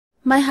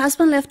My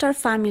husband left our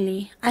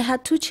family. I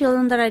had 2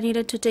 children that I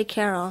needed to take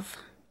care of.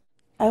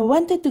 I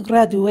wanted to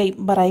graduate,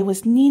 but I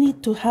was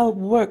needed to help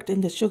work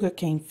in the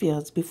sugarcane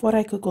fields before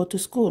I could go to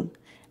school,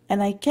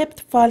 and I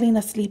kept falling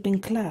asleep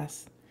in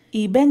class.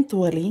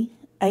 Eventually,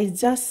 I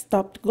just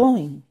stopped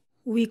going.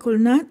 We could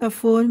not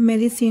afford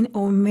medicine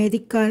or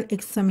medical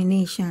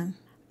examination.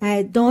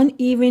 I don't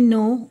even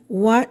know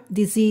what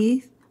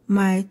disease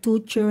my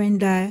 2 children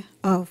died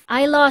of.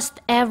 I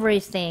lost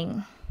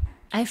everything.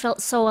 I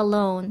felt so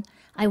alone.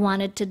 I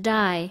wanted to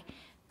die.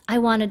 I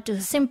wanted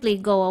to simply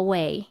go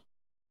away.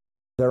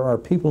 There are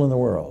people in the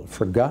world,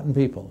 forgotten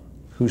people,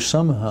 who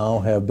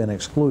somehow have been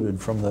excluded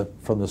from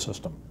the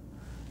system.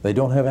 They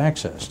don't have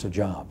access to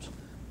jobs.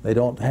 They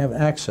don't have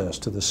access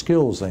to the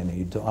skills they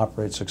need to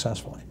operate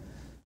successfully.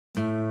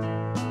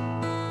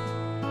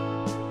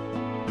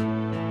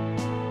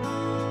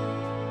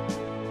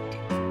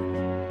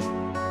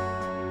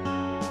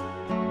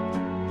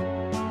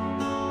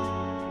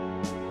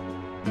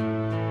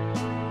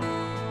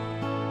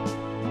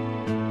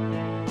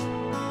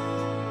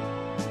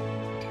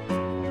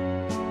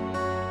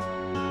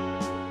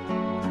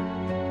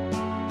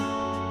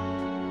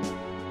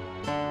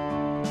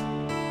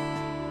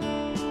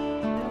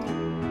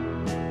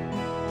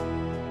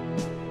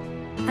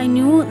 I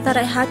knew that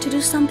I had to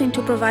do something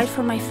to provide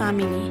for my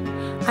family.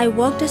 I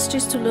walked the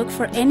streets to look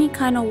for any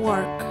kind of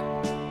work.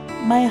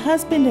 My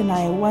husband and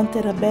I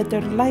wanted a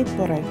better life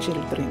for our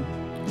children.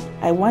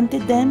 I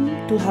wanted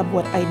them to have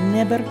what I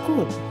never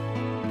could.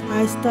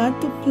 I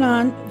started to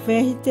plant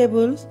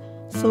vegetables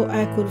so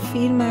I could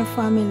feed my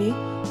family.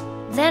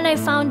 Then I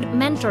found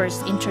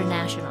Mentors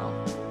International.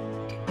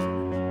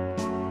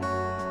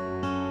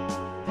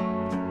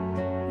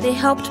 They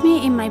helped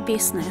me in my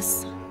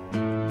business.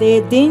 They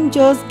didn't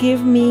just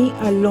give me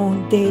a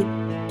loan, they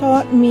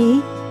taught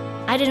me.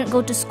 I didn't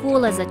go to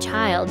school as a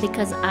child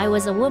because I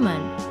was a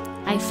woman.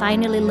 I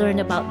finally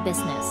learned about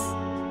business.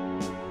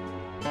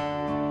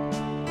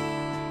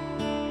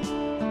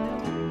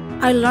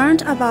 I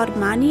learned about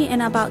money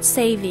and about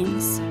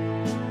savings.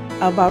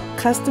 About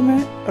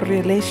customer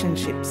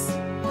relationships.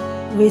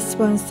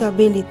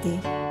 Responsibility.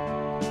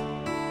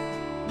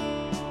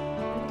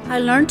 I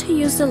learned to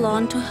use the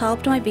loan to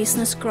help my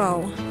business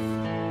grow.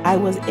 I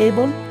was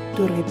able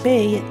to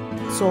repay it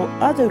so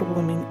other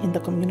women in the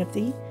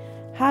community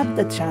have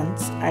the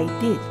chance I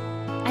did.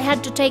 I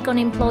had to take on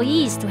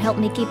employees to help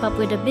me keep up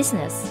with the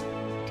business.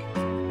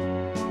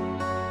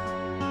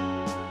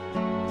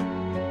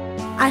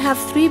 I have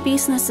 3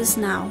 businesses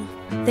now: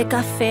 the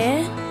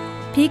cafe,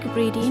 pig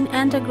breeding,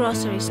 and a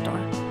grocery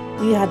store.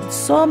 We had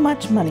so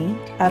much money,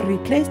 I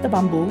replaced the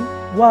bamboo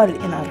wall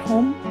in our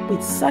home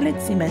with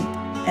solid cement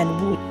and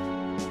wood.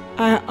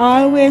 I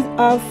always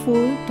have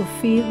food to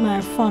feed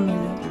my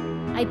family.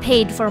 I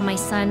paid for my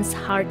son's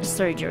heart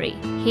surgery.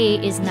 He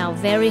is now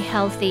very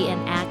healthy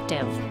and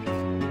active.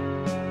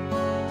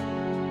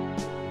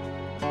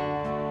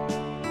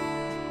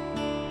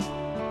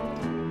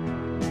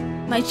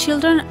 My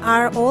children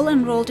are all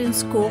enrolled in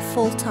school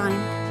full-time.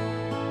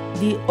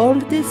 The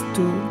oldest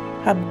 2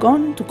 have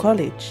gone to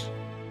college.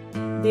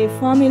 The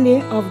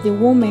family of the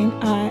women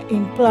I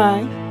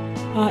employ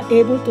are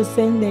able to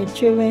send their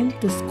children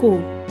to school.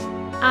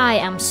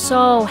 I am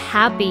so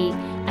happy.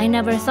 I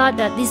never thought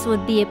that this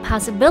would be a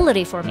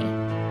possibility for me.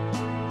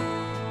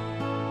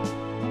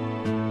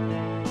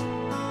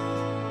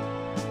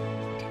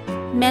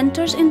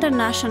 Mentors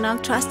International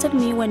trusted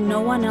me when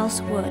no one else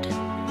would.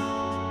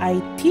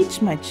 I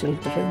teach my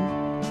children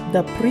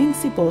the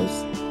principles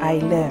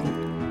I learned.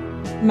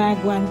 My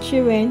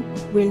grandchildren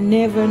will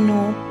never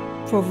know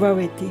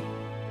poverty.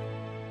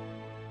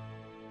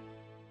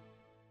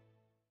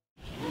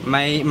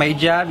 My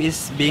job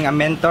is being a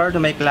mentor to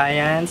my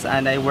clients,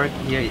 and I work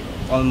here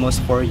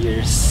almost 4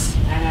 years.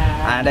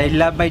 And I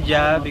love my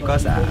job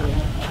because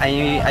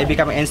I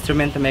become an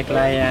instrument to my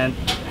client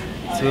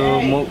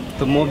to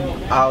move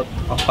out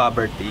of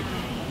poverty.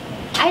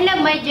 I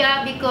love my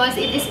job because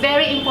it is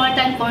very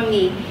important for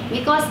me,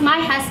 because my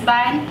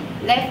husband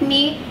left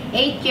me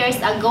 8 years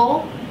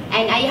ago,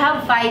 and I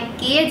have 5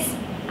 kids.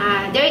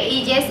 Their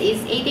ages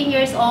is 18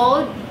 years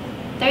old,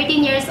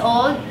 13 years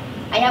old.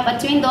 I have a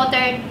twin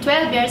daughter,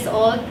 12 years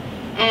old,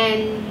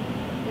 and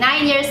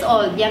 9 years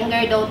old,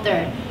 younger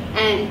daughter.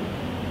 And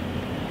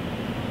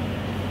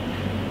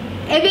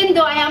even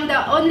though I am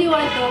the only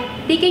one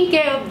taking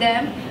care of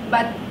them,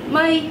 but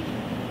my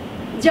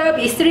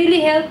job is really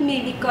helped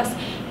me because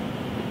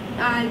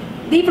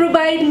they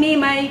provide me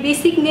my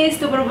basic needs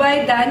to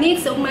provide the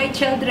needs of my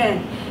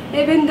children.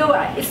 Even though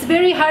it's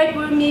very hard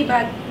for me,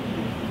 but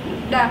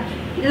the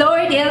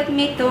Lord helped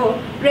me to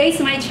raise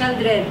my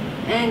children.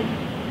 And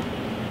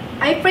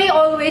I pray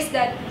always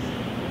that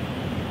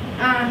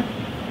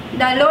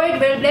the Lord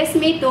will bless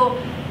me to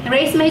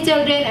raise my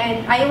children,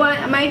 and I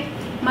want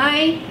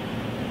my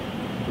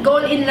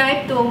goal in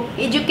life to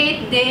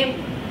educate them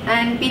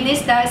and finish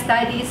the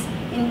studies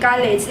in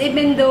college,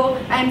 even though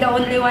I'm the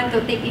only one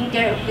to taking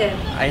care of them.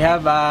 I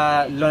have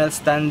a loan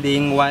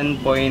outstanding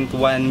 1.1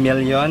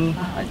 million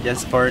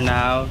just for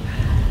now.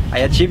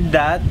 I achieved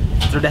that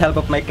through the help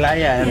of my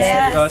clients.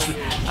 Yes.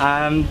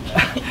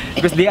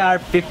 Because they are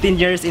 15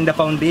 years in the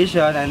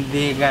foundation and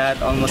they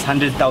got almost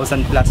 100,000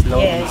 plus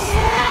loans. Yes.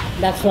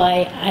 That's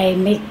why I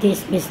make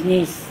this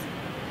business,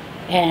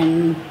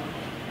 and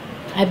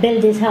I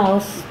build this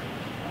house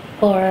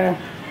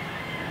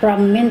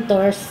from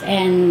mentors,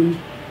 and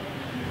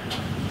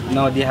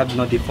No, they have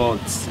no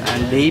defaults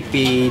and they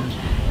paid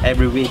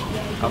every week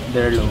of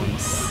their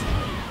loans.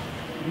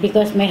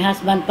 because my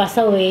husband passed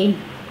away,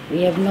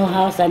 we have no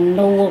house and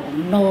no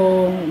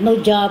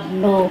job,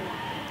 no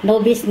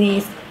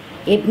business.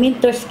 If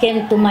mentors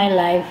came to my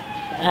life,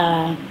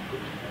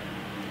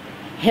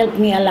 helped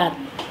me a lot.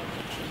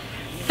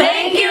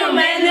 Thank you,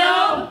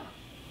 Melo!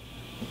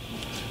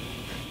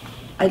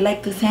 I'd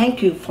like to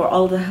thank you for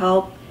all the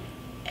help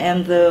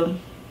and the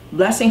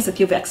blessings that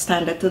you've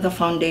extended to the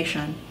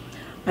foundation.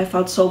 I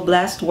felt so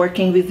blessed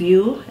working with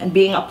you and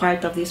being a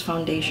part of this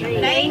foundation.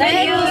 Thank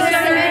you,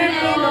 Sir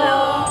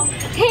Melo.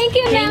 Thank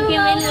you,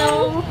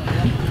 Melo.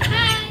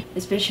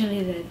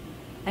 Especially that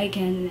I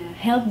can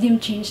help them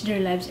change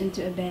their lives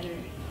into a better.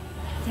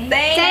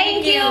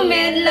 Thank you,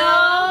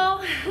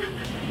 Melo.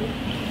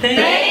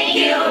 Thank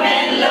you,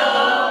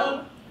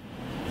 Melo!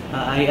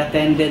 I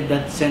attended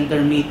that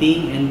center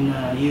meeting,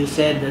 and you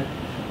said that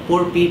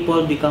poor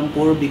people become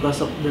poor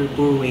because of their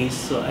poor ways.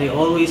 So I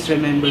always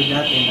remember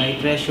that, and I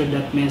treasure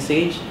that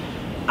message.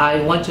 I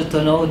want you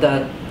to know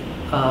that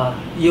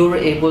you were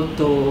able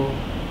to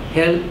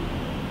help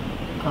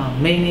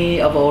many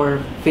of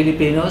our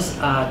Filipinos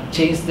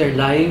change their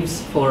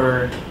lives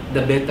for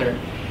the better.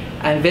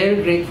 I'm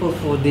very grateful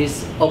for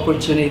this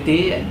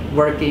opportunity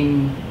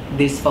working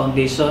this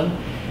foundation,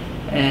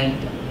 and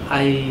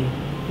I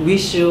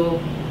wish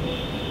you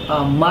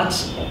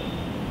much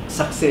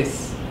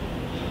success.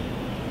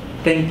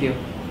 Thank you.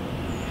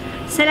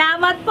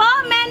 Salamat po,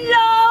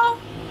 Melo.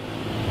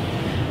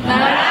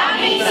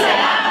 Maraming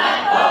salamat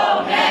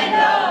po,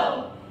 Melo!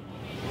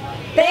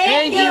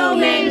 Thank you,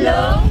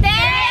 Melo.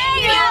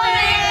 Thank you,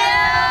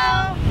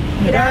 Melo.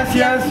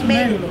 Gracias,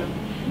 Melo.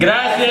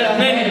 Gracias,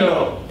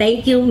 Melo.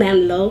 Thank you,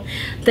 Menlo.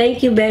 Thank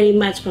you very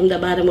much from the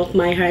bottom of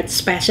my heart,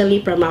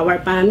 especially from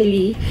our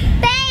family.